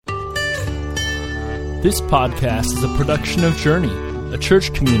This podcast is a production of Journey, a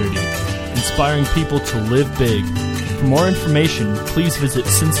church community, inspiring people to live big. For more information, please visit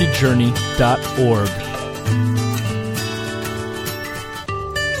cincyjourney.org.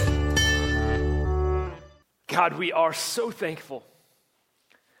 God, we are so thankful.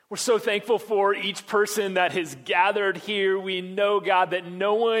 We're so thankful for each person that has gathered here. We know, God, that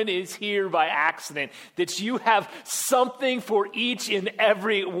no one is here by accident, that you have something for each and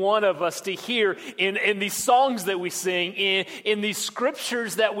every one of us to hear in these songs that we sing, in these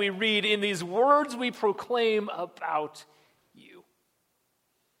scriptures that we read, in these words we proclaim about you.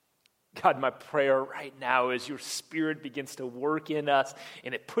 God, my prayer right now is your Spirit begins to work in us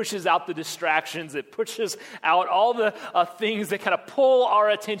and it pushes out the distractions, it pushes out all the things that kind of pull our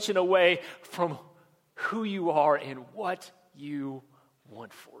attention away from who you are and what you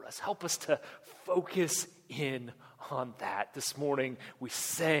want for us. Help us to focus in on that. This morning we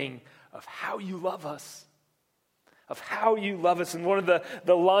sang of how you love us. Of how you love us. And one of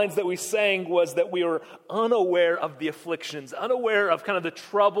the lines that we sang was that we were unaware of the afflictions, unaware of kind of the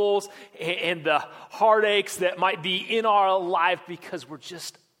troubles and the heartaches that might be in our life because we're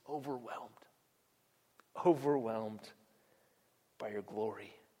just overwhelmed by your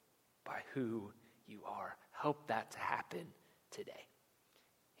glory, by who you are. Help that to happen today.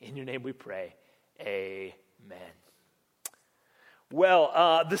 In your name we pray, amen.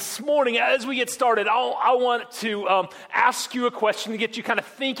 Well, this morning, as we get started, I want to ask you a question to get you kind of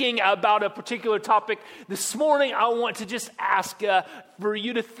thinking about a particular topic. This morning, I want to just ask for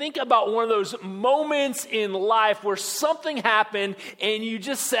you to think about one of those moments in life where something happened and you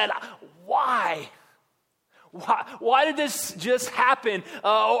just said, why? Why did this just happen?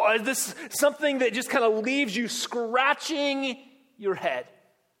 Or is this something that just kind of leaves you scratching your head?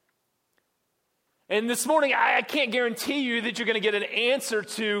 And this morning, I can't guarantee you that you're going to get an answer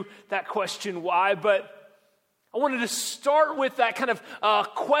to that question, why, but I wanted to start with that kind of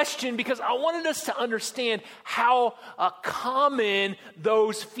question because I wanted us to understand how common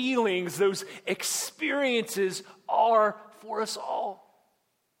those feelings, those experiences are for us all.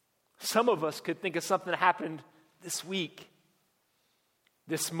 Some of us could think of something that happened this week,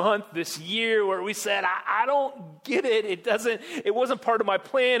 this month, this year, where we said, I don't get it. It wasn't part of my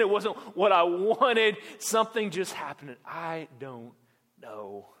plan. It wasn't what I wanted. Something just happened and I don't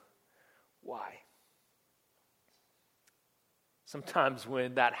know why. Sometimes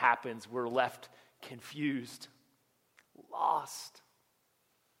when that happens, we're left confused, lost.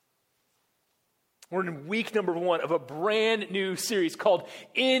 We're in week number 1 of a brand new series called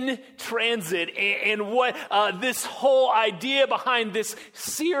In Transit. And what this whole idea behind this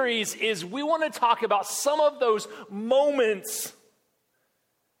series is we want to talk about some of those moments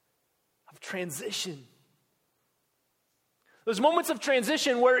of transition. Those moments of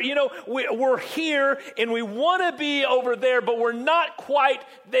transition where, we're here and we want to be over there, but we're not quite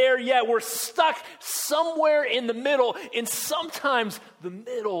there yet. We're stuck somewhere in the middle, and sometimes the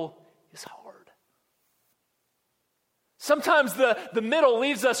middle is hard. Sometimes the middle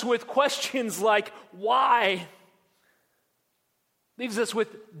leaves us with questions like, why? Leaves us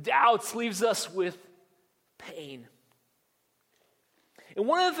with doubts, leaves us with pain. And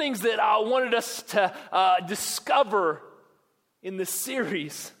one of the things that I wanted us to discover in this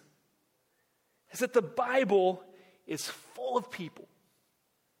series is that the Bible is full of people.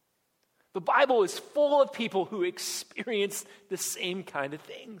 The Bible is full of people who experience the same kind of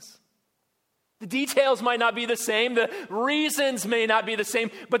things. The details might not be the same, the reasons may not be the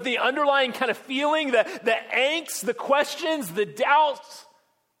same, but the underlying kind of feeling, the angst, the questions, the doubts,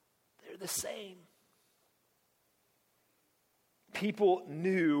 they're the same. People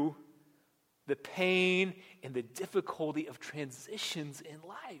knew the pain and the difficulty of transitions in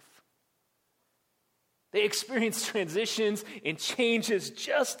life. They experienced transitions and changes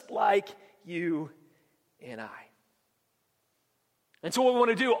just like you and I. And so what we want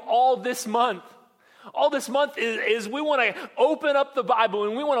to do all this month is we want to open up the Bible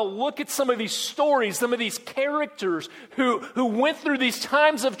and we want to look at some of these stories, some of these characters who went through these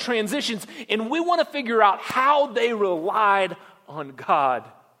times of transitions, and we want to figure out how they relied on God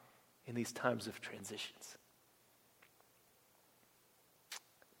in these times of transitions.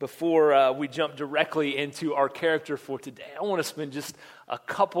 Before we jump directly into our character for today, I want to spend just a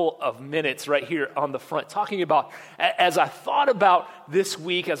couple of minutes right here on the front talking about, as I thought about this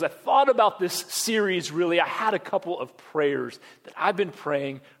week, as I thought about this series, really, I had a couple of prayers that I've been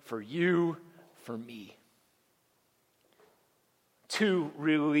praying for you, for me. 2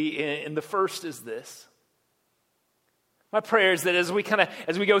 really, and the first is this. My prayer is that as we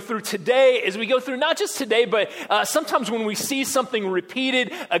go through today, as we go through not just today, but sometimes when we see something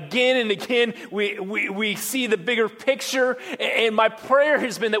repeated again and again, we see the bigger picture. And my prayer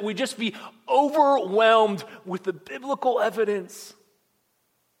has been that we just be overwhelmed with the biblical evidence.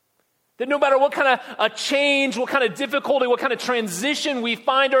 That no matter what kind of a change, what kind of difficulty, what kind of transition we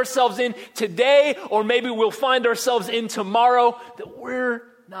find ourselves in today, or maybe we'll find ourselves in tomorrow, that we're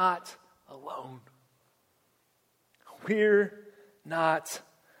not alone. We're not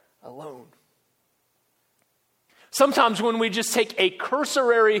alone. Sometimes when we just take a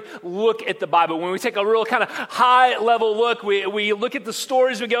cursory look at the Bible, when we take a real kind of high-level look, we look at the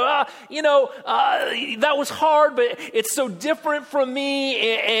stories, we go, that was hard, but it's so different from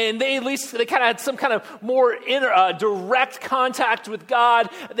me, and they kind of had some kind of more direct contact with God.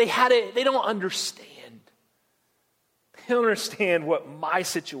 They don't understand. They don't understand what my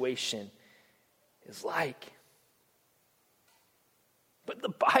situation is like. But the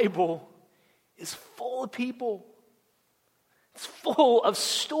Bible is full of people. It's full of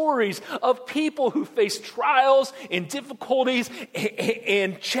stories of people who face trials and difficulties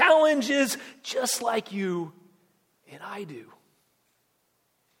and challenges just like you and I do.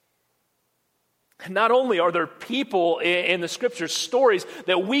 And not only are there people in the scriptures, stories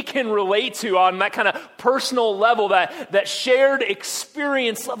that we can relate to on that kind of personal level, that shared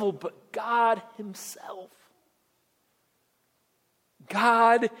experience level, but God Himself.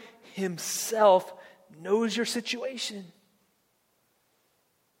 God Himself knows your situation.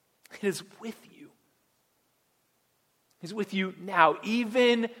 He is with you. He's with you now,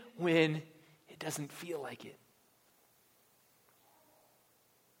 even when it doesn't feel like it.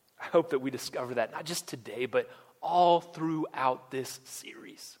 I hope that we discover that, not just today, but all throughout this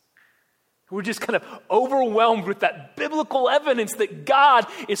series. We're just kind of overwhelmed with that biblical evidence that God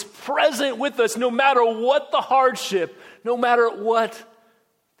is present with us no matter what the hardship, no matter what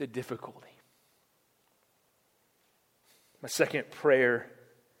the difficulty. My second prayer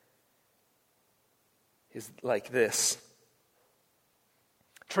is like this.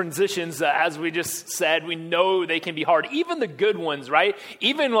 Transitions, as we just said, we know they can be hard. Even the good ones, right?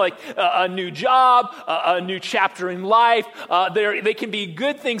 Even like a new job, a new chapter in life. They can be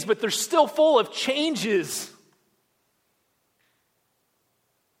good things, but they're still full of changes.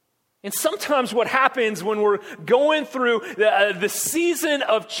 And sometimes what happens when we're going through the season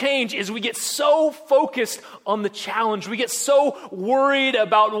of change is we get so focused on the challenge. We get so worried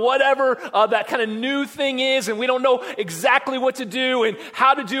about whatever that kind of new thing is, and we don't know exactly what to do and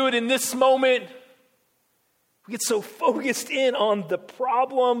how to do it in this moment. We get so focused in on the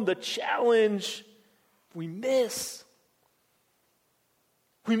problem, the challenge, we miss.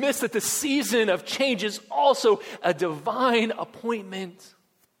 We miss that the season of change is also a divine appointment.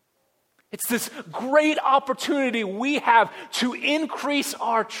 It's this great opportunity we have to increase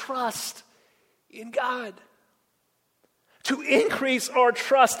our trust in God, to increase our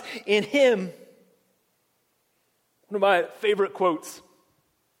trust in Him. One of my favorite quotes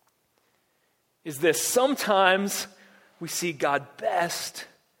is this: sometimes we see God best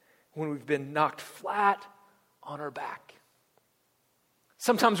when we've been knocked flat on our back.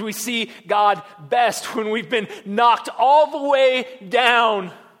 Sometimes we see God best when we've been knocked all the way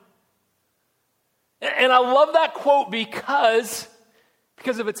down. And I love that quote because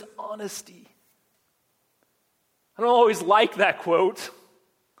of its honesty. I don't always like that quote,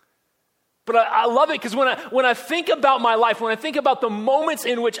 but I love it because when I think about my life, when I think about the moments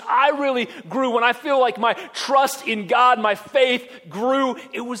in which I really grew, when I feel like my trust in God, my faith grew,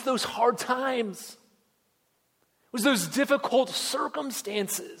 it was those hard times. It was those difficult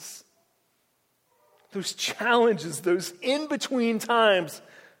circumstances, those challenges, those in-between times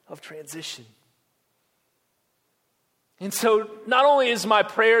of transition. And so not only is my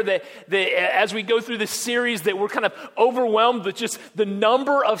prayer that as we go through this series that we're kind of overwhelmed with just the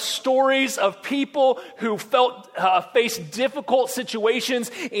number of stories of people who faced difficult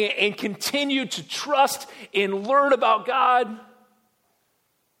situations and continue to trust and learn about God.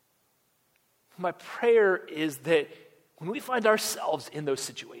 My prayer is that when we find ourselves in those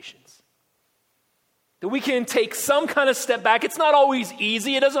situations, that we can take some kind of step back. It's not always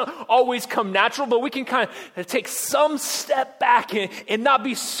easy. It doesn't always come natural, but we can kind of take some step back and not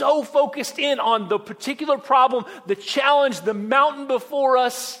be so focused in on the particular problem, the challenge, the mountain before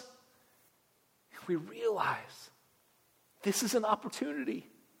us. We realize this is an opportunity.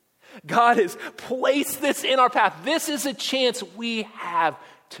 God has placed this in our path. This is a chance we have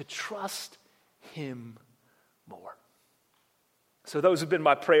to trust Him more. So those have been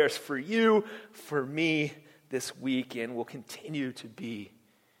my prayers for you, for me this week, and will continue to be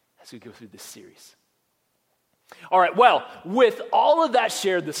as we go through this series. All right, well, with all of that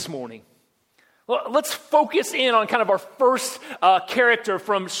shared this morning, let's focus in on kind of our first character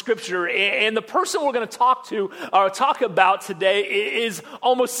from Scripture. And the person we're going to talk about today is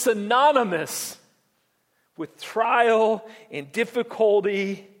almost synonymous with trial and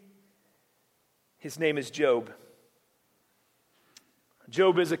difficulty. His name is Job.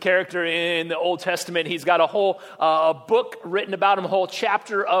 Job is a character in the Old Testament. He's got a whole book written about him, a whole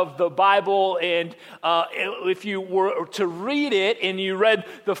chapter of the Bible. And if you were to read it and you read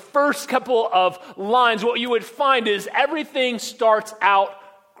the first couple of lines, what you would find is everything starts out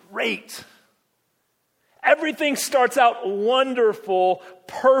great. Everything starts out wonderful,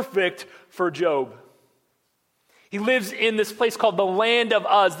 perfect for Job. He lives in this place called the land of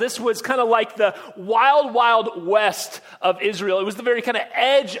Uz. This was kind of like the wild, wild west of Israel. It was the very kind of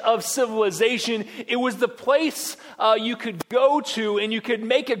edge of civilization. It was the place you could go to and you could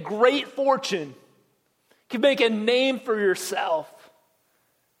make a great fortune. You could make a name for yourself.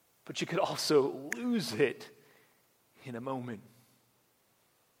 But you could also lose it in a moment.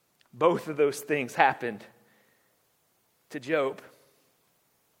 Both of those things happened to Job.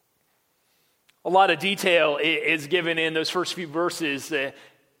 A lot of detail is given in those first few verses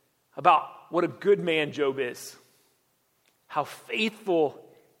about what a good man Job is, how faithful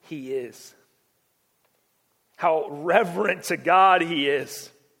he is, how reverent to God he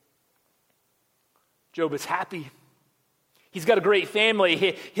is. Job is happy. He's got a great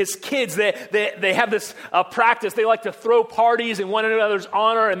family. His kids, they have this practice. They like to throw parties in one another's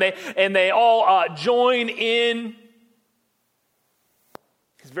honor, and they all join in.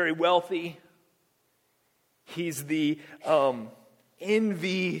 He's very wealthy. He's the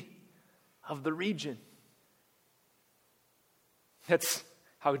envy of the region. That's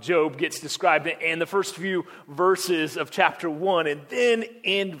how Job gets described in the first few verses of chapter 1. And then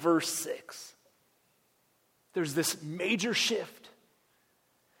in verse 6, there's this major shift.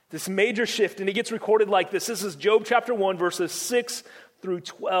 And it gets recorded like this. This is Job chapter 1, verses 6 through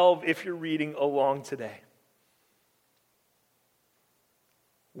 12, if you're reading along today.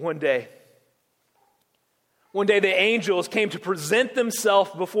 One day, the angels came to present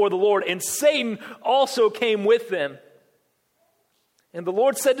themselves before the Lord, and Satan also came with them. And the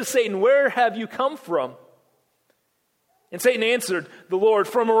Lord said to Satan, "Where have you come from?" And Satan answered the Lord,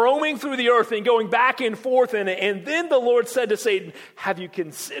 "From roaming through the earth and going back and forth in it." And then the Lord said to Satan, "Have you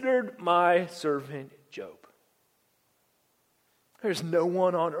considered my servant Job? There's no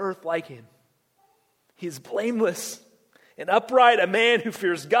one on earth like him. He is blameless and upright, a man who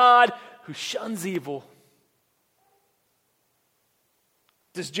fears God, who shuns evil."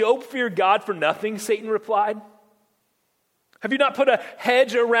 "Does Job fear God for nothing?" Satan replied. "Have you not put a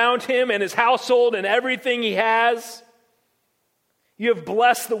hedge around him and his household and everything he has? You have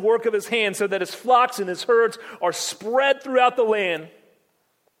blessed the work of his hands so that his flocks and his herds are spread throughout the land.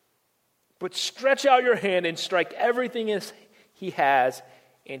 But stretch out your hand and strike everything he has,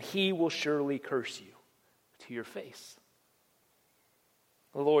 and he will surely curse you to your face."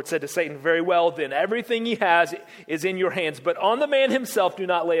 The Lord said to Satan, "Very well, then everything he has is in your hands, but on the man himself do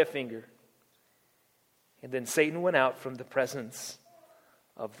not lay a finger." And then Satan went out from the presence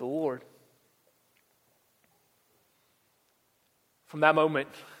of the Lord. From that moment,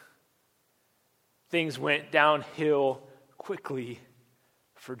 things went downhill quickly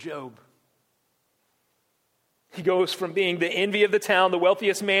for Job. He goes from being the envy of the town, the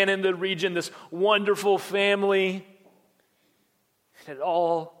wealthiest man in the region, this wonderful family, and it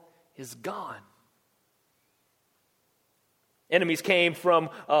all is gone. Enemies came from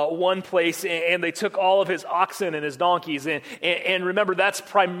one place and they took all of his oxen and his donkeys. And remember, that's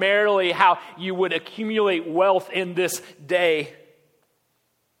primarily how you would accumulate wealth in this day.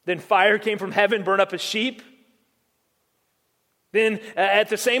 Then fire came from heaven, burned up his sheep. Then at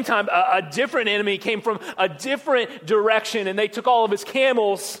the same time, a different enemy came from a different direction and they took all of his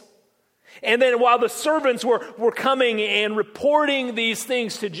camels. And then while the servants were coming and reporting these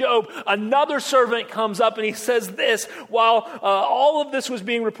things to Job, another servant comes up and he says this. While all of this was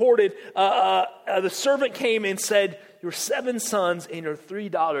being reported, the servant came and said, "Your 7 sons and your 3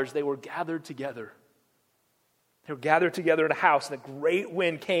 daughters, they were gathered together. They were gathered together in a house, and a great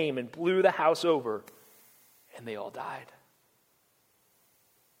wind came and blew the house over, and they all died."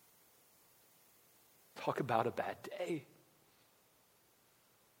 Talk about a bad day.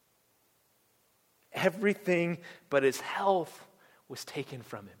 Everything but his health was taken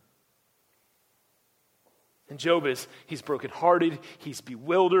from him. And Job he's brokenhearted, he's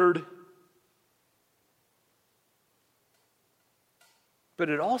bewildered. But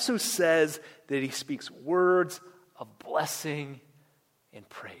it also says that he speaks words of blessing and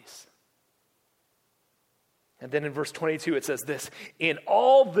praise. And then in verse 22 it says this, in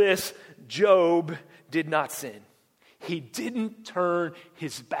all this Job did not sin. He didn't turn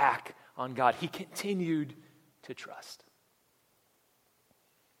his back on God. He continued to trust.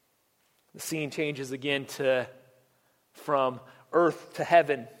 The scene changes again from earth to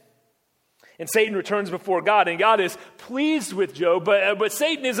heaven. And Satan returns before God, and God is pleased with Job, but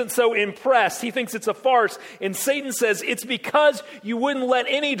Satan isn't so impressed. He thinks it's a farce. And Satan says, it's because you wouldn't let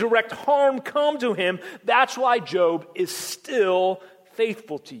any direct harm come to him. That's why Job is still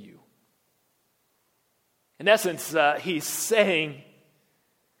faithful to you. In essence, he's saying,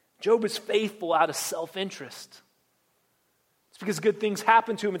 Job is faithful out of self-interest. It's because good things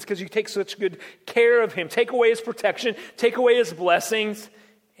happen to him. It's because you take such good care of him. Take away his protection, take away his blessings,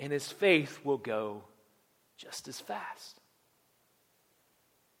 and his faith will go just as fast.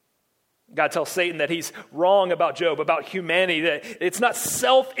 God tells Satan that he's wrong about Job, about humanity, that it's not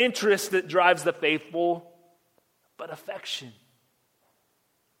self-interest that drives the faithful, but affection.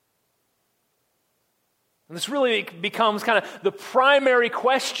 And this really becomes kind of the primary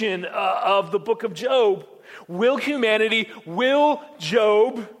question of the book of Job. Will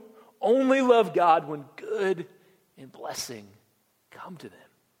Job only love God when good and blessing come to them?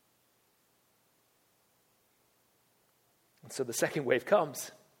 And so the second wave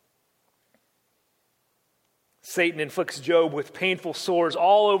comes. Satan inflicts Job with painful sores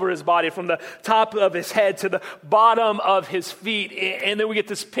all over his body, from the top of his head to the bottom of his feet. And then we get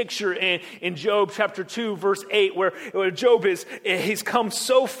this picture in Job chapter 2, verse 8, where Job he's come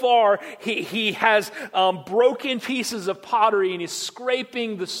so far, he has broken pieces of pottery, and he's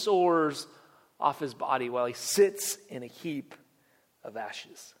scraping the sores off his body while he sits in a heap of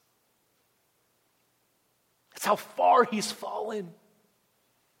ashes. That's how far he's fallen.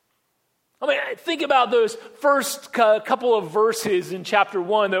 I mean, think about those first couple of verses in chapter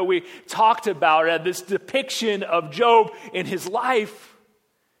 1 that we talked about, this depiction of Job in his life.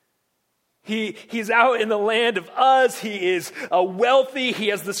 He's out in the land of Uz. He is wealthy. He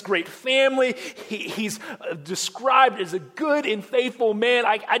has this great family. He's described as a good and faithful man.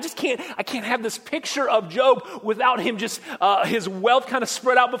 I can't have this picture of Job without him just his wealth kind of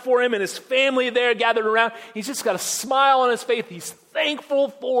spread out before him and his family there gathered around. He's just got a smile on his face. He's thankful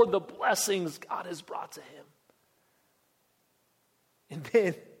for the blessings God has brought to him. And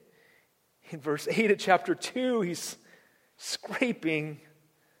then in verse 8 of chapter 2, he's scraping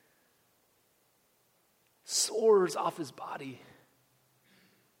sores off his body.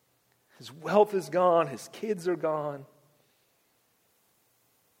 His wealth is gone. His kids are gone.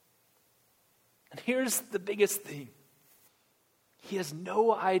 And here's the biggest thing. He has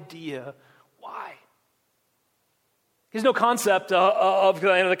no idea why. He has no concept of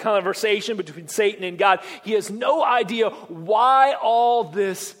the conversation between Satan and God. He has no idea why all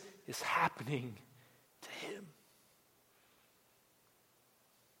this is happening to him.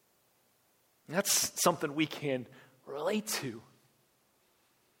 And that's something we can relate to.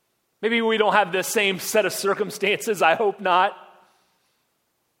 Maybe we don't have the same set of circumstances. I hope not.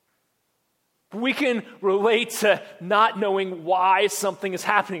 We can relate to not knowing why something is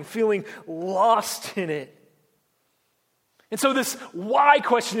happening, feeling lost in it. And so this why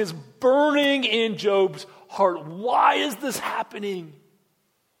question is burning in Job's heart. Why is this happening?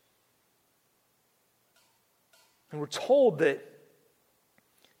 And we're told that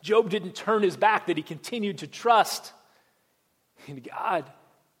Job didn't turn his back, that he continued to trust in God.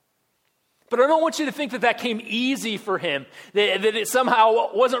 But I don't want you to think that came easy for him, that it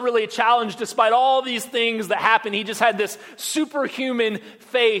somehow wasn't really a challenge despite all these things that happened. He just had this superhuman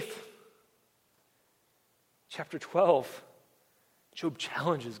faith. Chapter 12, Job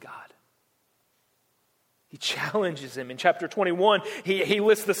challenges God. He challenges him. In chapter 21, he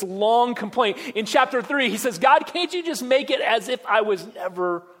lists this long complaint. In chapter 3, he says, God, can't you just make it as if I was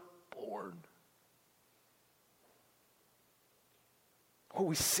never born? What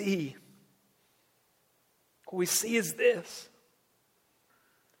we see is this,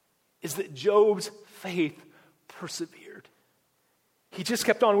 is that Job's faith persevered. He just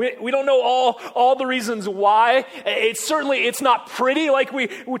kept on. We don't know all the reasons why. It's not pretty like we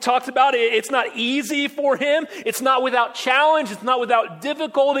talked about. It's not easy for him. It's not without challenge. It's not without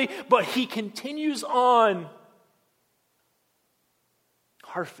difficulty, but he continues on.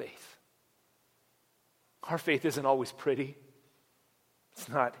 Our faith isn't always pretty. It's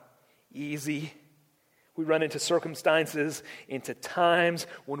not easy. We run into circumstances, into times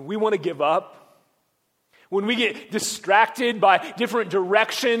when we want to give up. When we get distracted by different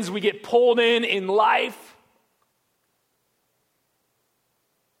directions, we get pulled in life.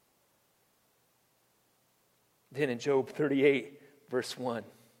 Then in Job 38, verse 1,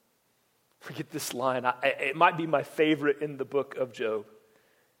 Forget this line. It might be my favorite in the book of Job.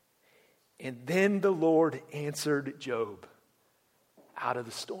 And then the Lord answered Job out of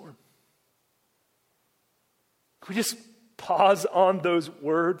the storm. Can we just pause on those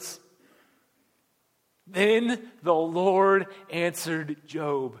words? Then the Lord answered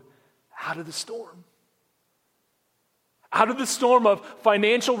Job out of the storm. Out of the storm of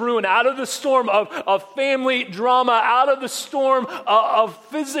financial ruin, out of the storm of family drama, out of the storm of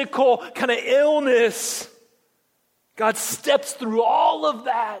physical kind of illness. God steps through all of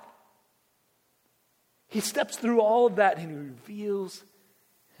that. He steps through all of that and he reveals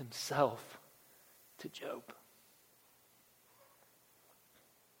himself to Job.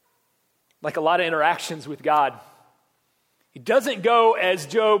 Like a lot of interactions with God, he doesn't go as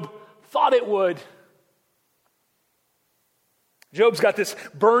Job thought it would. Job's got this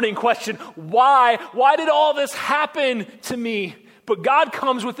burning question, why? Why did all this happen to me? But God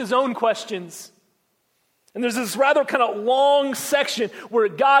comes with his own questions. And there's this rather kind of long section where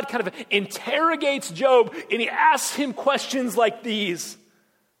God kind of interrogates Job and he asks him questions like these.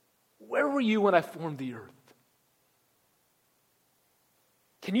 Where were you when I formed the earth?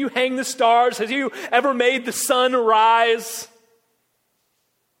 Can you hang the stars? Has you ever made the sun rise?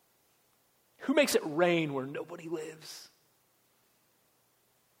 Who makes it rain where nobody lives?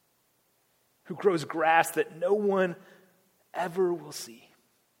 Who grows grass that no one ever will see?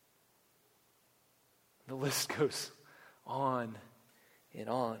 The list goes on and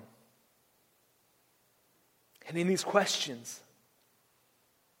on. And in these questions,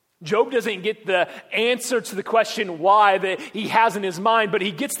 Job doesn't get the answer to the question why that he has in his mind, but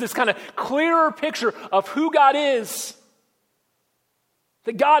he gets this kind of clearer picture of who God is.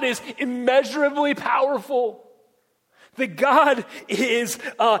 That God is immeasurably powerful. That God is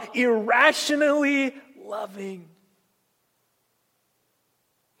irrationally loving.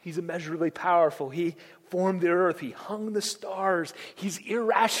 He's immeasurably powerful. He formed the earth. He hung the stars. He's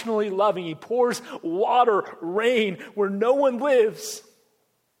irrationally loving. He pours water, rain, where no one lives.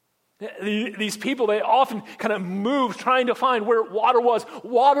 These people, they often kind of move trying to find where water was.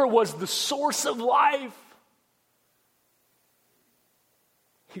 Water was the source of life.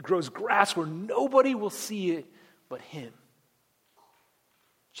 He grows grass where nobody will see it but him,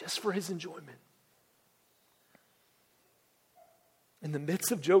 just for his enjoyment. In the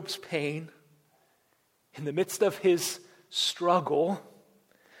midst of Job's pain, in the midst of his struggle,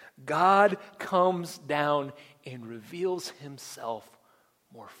 God comes down and reveals himself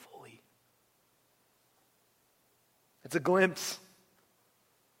more fully. It's a glimpse.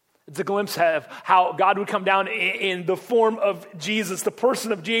 It's a glimpse of how God would come down in the form of Jesus, the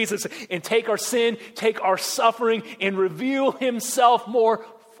person of Jesus, and take our sin, take our suffering, and reveal himself more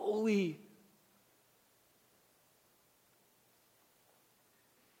fully.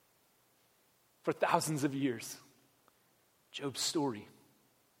 For thousands of years, Job's story,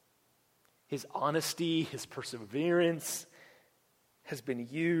 his honesty, his perseverance, has been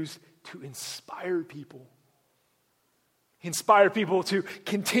used to inspire people. Inspire people to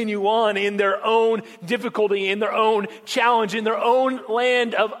continue on in their own difficulty, in their own challenge, in their own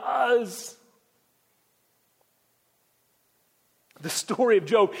land of us. The story of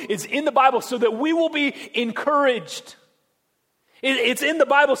Job is in the Bible so that we will be encouraged. It's in the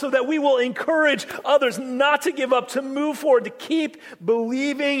Bible so that we will encourage others not to give up, to move forward, to keep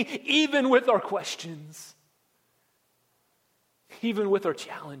believing even with our questions, even with our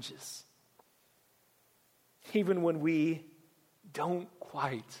challenges, even when we don't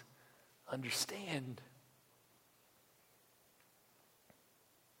quite understand.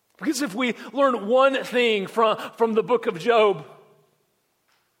 Because if we learn one thing from the book of Job,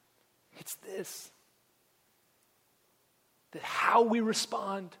 it's this: that how we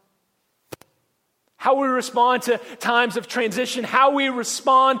respond to times of transition, how we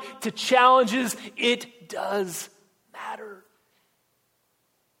respond to challenges, it does matter.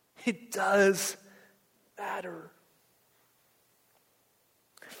 It does matter.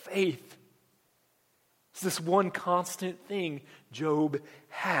 Faith is this one constant thing Job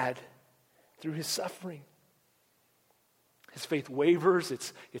had through his suffering. His faith wavers,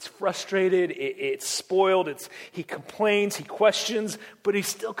 it's frustrated, it's spoiled, he complains, he questions, but he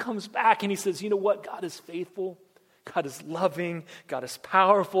still comes back and he says, you know what? God is faithful, God is loving, God is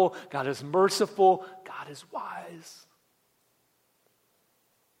powerful, God is merciful, God is wise.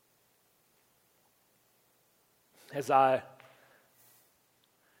 As I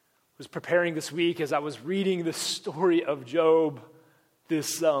was preparing this week, as I was reading the story of Job,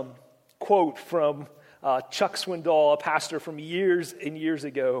 this quote from Chuck Swindol, a pastor from years and years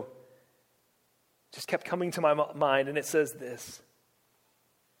ago, just kept coming to my mind, and it says this: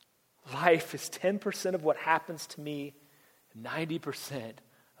 Life is 10% of what happens to me, and 90%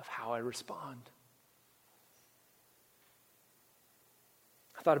 of how I respond.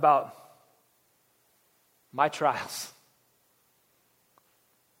 I thought about my trials,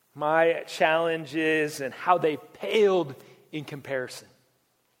 my challenges, and how they paled in comparison.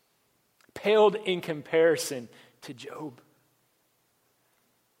 Paled in comparison to Job.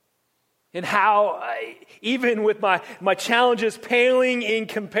 And how, even with my challenges paling in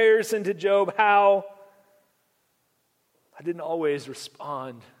comparison to Job, how I didn't always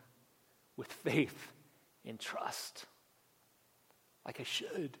respond with faith and trust like I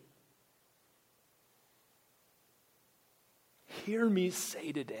should. Hear me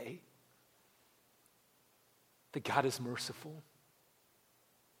say today that God is merciful,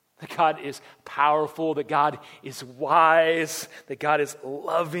 that God is powerful, that God is wise, that God is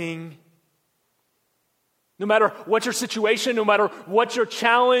loving. No matter what your situation, no matter what your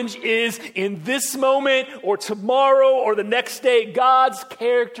challenge is in this moment or tomorrow or the next day, God's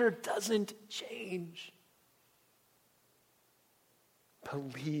character doesn't change.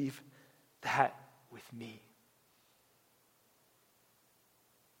 Believe that with me.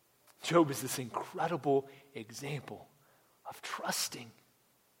 Job is this incredible example of trusting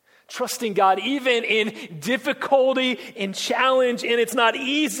God even in difficulty, in challenge, and it's not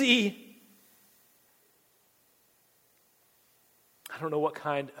easy. I don't know what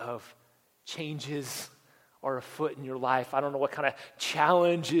kind of changes are afoot in your life. I don't know what kind of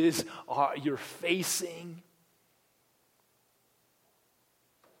challenges you're facing.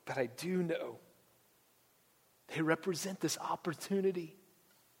 But I do know they represent this opportunity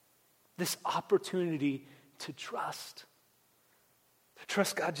to trust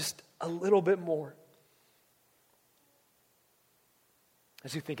God just a little bit more.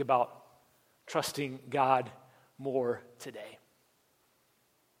 As you think about trusting God more today,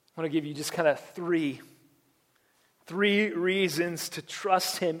 I want to give you just kind of three reasons to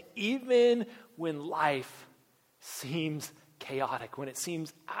trust Him even when life seems chaotic, when it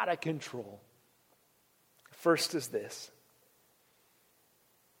seems out of control. First is this: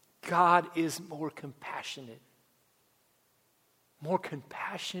 God is more compassionate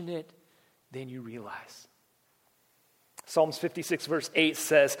than you realize. Psalms 56 verse 8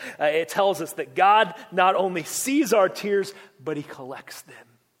 says, it tells us that God not only sees our tears, but He collects them.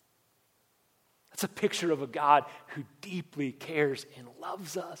 That's a picture of a God who deeply cares and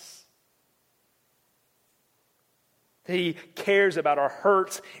loves us. That He cares about our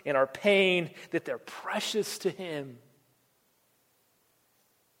hurts and our pain, that they're precious to Him.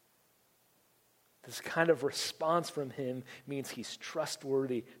 This kind of response from Him means He's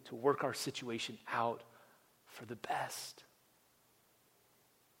trustworthy to work our situation out for the best.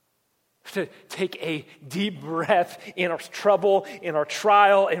 To take a deep breath in our trouble, in our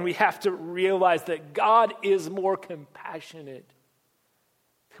trial, and we have to realize that God is more compassionate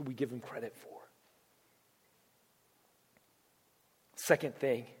than we give Him credit for. Second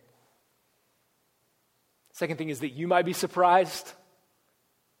thing is that you might be surprised,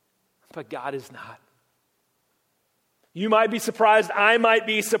 but God is not. You might be surprised, I might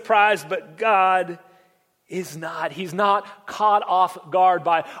be surprised, but God is not. He's not caught off guard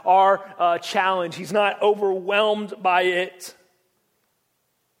by our challenge. He's not overwhelmed by it.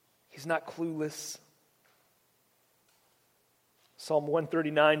 He's not clueless. Psalm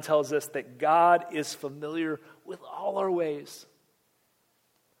 139 tells us that God is familiar with all our ways.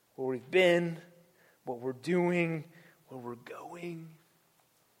 Where we've been, what we're doing, where we're going.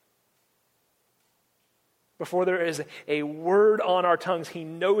 Before there is a word on our tongues, He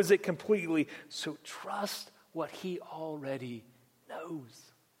knows it completely. So trust what He already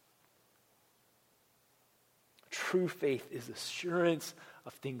knows. True faith is assurance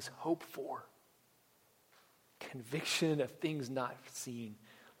of things hoped for, conviction of things not seen,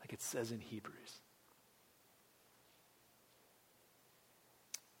 like it says in Hebrews.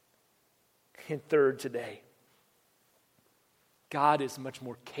 And third today, God is much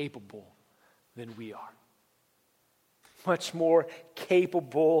more capable than we are. Much more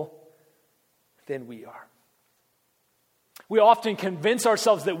capable than we are. We often convince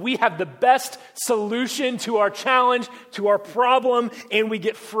ourselves that we have the best solution to our challenge, to our problem, and we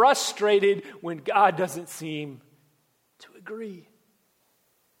get frustrated when God doesn't seem to agree.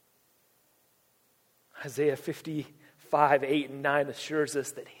 Isaiah 55, 8, and 9 assures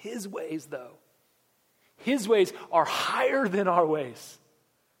us that His ways, though, His ways are higher than our ways.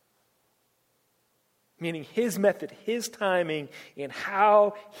 Meaning His method, His timing, and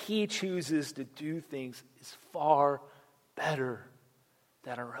how He chooses to do things is far better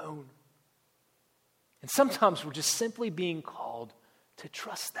than our own. And sometimes we're just simply being called to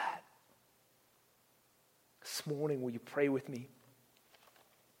trust that. This morning, will you pray with me?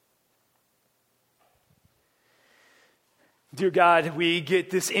 Dear God, we get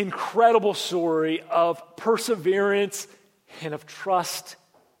this incredible story of perseverance and of trust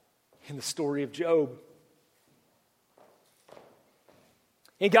in the story of Job.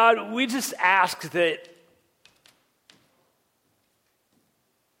 And God, we just ask that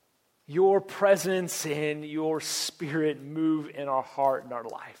your presence and your Spirit move in our heart and our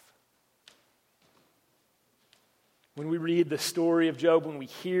life. When we read the story of Job, when we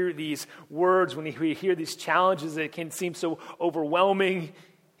hear these words, when we hear these challenges, it can seem so overwhelming.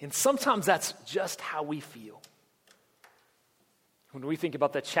 And sometimes that's just how we feel. When we think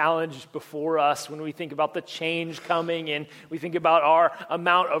about the challenge before us, when we think about the change coming, and we think about our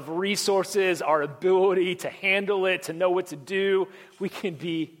amount of resources, our ability to handle it, to know what to do, we can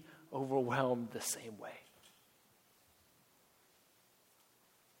be overwhelmed the same way.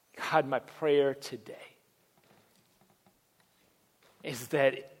 God, my prayer today is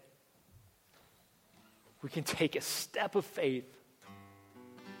that we can take a step of faith,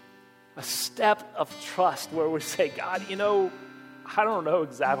 a step of trust where we say, God, I don't know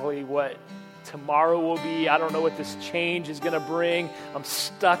exactly what tomorrow will be. I don't know what this change is going to bring. I'm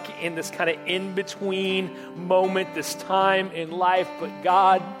stuck in this kind of in-between moment, this time in life. But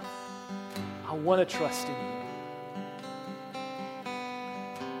God, I want to trust in you.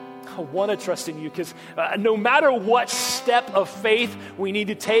 I want to trust in you because no matter what step of faith we need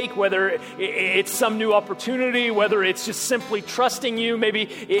to take, whether it's some new opportunity, whether it's just simply trusting you, maybe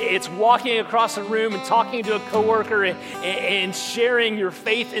it's walking across a room and talking to a coworker and sharing your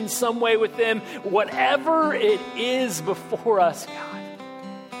faith in some way with them, whatever it is before us, God,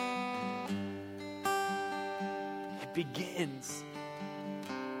 it begins.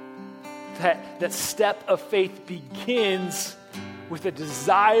 That step of faith begins with a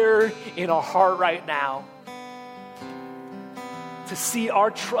desire in our heart right now to see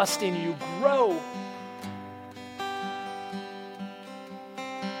our trust in you grow.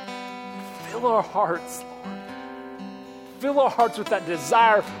 Fill our hearts, Lord. Fill our hearts with that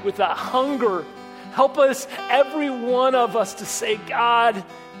desire, with that hunger. Help us, every one of us, to say, God,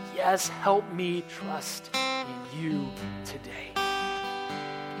 yes, help me trust in you today.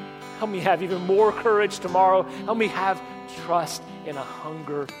 Help me have even more courage tomorrow. Help me have trust and a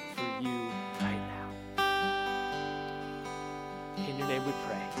hunger for you right now. In your name we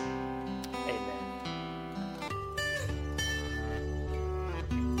pray.